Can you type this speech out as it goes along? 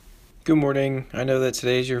Good morning. I know that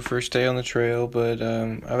today's your first day on the trail, but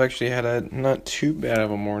I've actually had a not too bad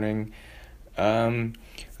of a morning. Um,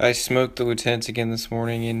 I smoked the lieutenants again this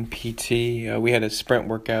morning in PT. We had a sprint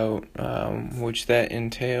workout, which that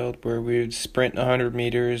entailed where we would sprint 100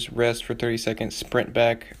 meters, rest for 30 seconds, sprint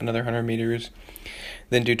back another 100 meters,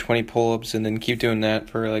 then do 20 pull-ups, and then keep doing that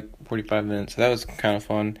for like 45 minutes. So that was kind of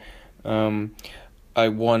fun. Um, I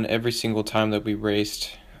won every single time that we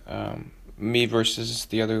raced. Me versus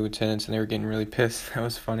the other lieutenants, and they were getting really pissed. That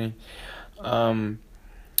was funny. Um,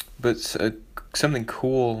 but something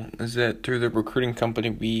cool is that through the recruiting company,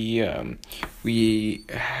 we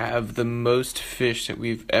have the most fish that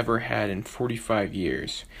we've ever had in 45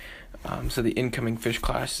 years. So the incoming fish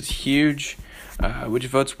class is huge, which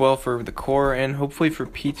votes well for the Corps and hopefully for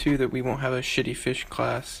P2 that we won't have a shitty fish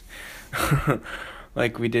class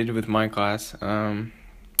like we did with my class.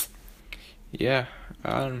 Yeah.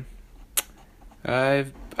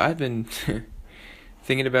 I've been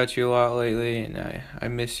thinking about you a lot lately, and I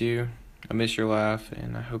miss you. I miss your laugh,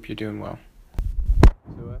 and I hope you're doing well.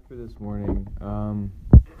 So after this morning,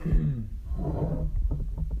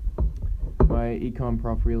 my econ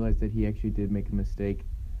prof realized that he actually did make a mistake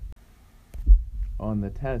on the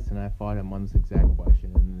test, and I fought him on this exact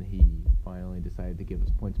question, and then he finally decided to give us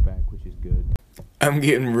points back, which is good. I'm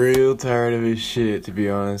getting real tired of his shit, to be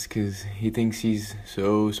honest, because he thinks he's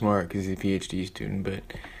so smart because he's a PhD student, but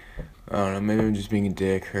I don't know, maybe I'm just being a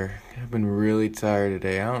dick, or I've been really tired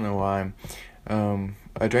today. I don't know why.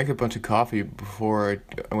 I drank a bunch of coffee before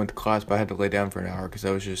I went to class, but I had to lay down for an hour because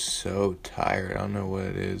I was just so tired. I don't know what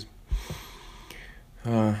it is.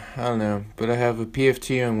 I don't know, but I have a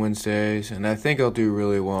PFT on Wednesdays, and I think I'll do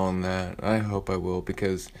really well on that. I hope I will,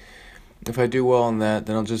 because if I do well on that,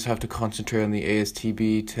 then I'll just have to concentrate on the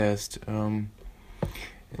ASTB test. And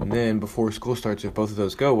then before school starts, if both of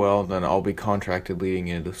those go well, then I'll be contracted leading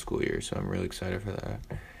into the school year. So I'm really excited for that.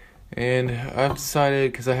 And I've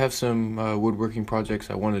decided, because I have some woodworking projects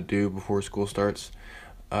I want to do before school starts,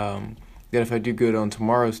 that if I do good on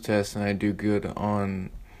tomorrow's test and I do good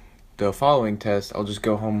on the following test, I'll just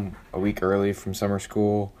go home a week early from summer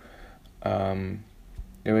school. Then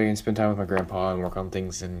we can spend time with my grandpa and work on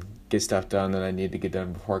things and get stuff done that I need to get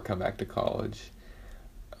done before I come back to college.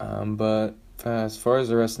 But as far as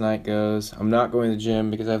the rest of the night goes, I'm not going to the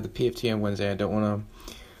gym because I have the PFT on Wednesday. I don't want to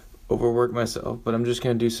overwork myself, but I'm just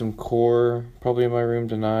going to do some core, probably in my room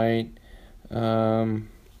tonight. Write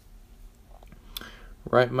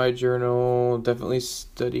my journal, definitely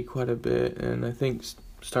study quite a bit, and I think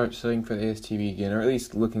start studying for the ASTB again, or at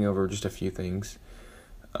least looking over just a few things.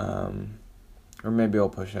 Or maybe I'll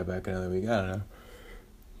push that back another week. I don't know.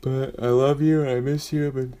 But I love you and I miss you.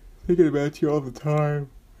 I've been thinking about you all the time.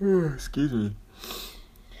 Excuse me.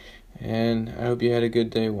 And I hope you had a good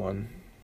day one.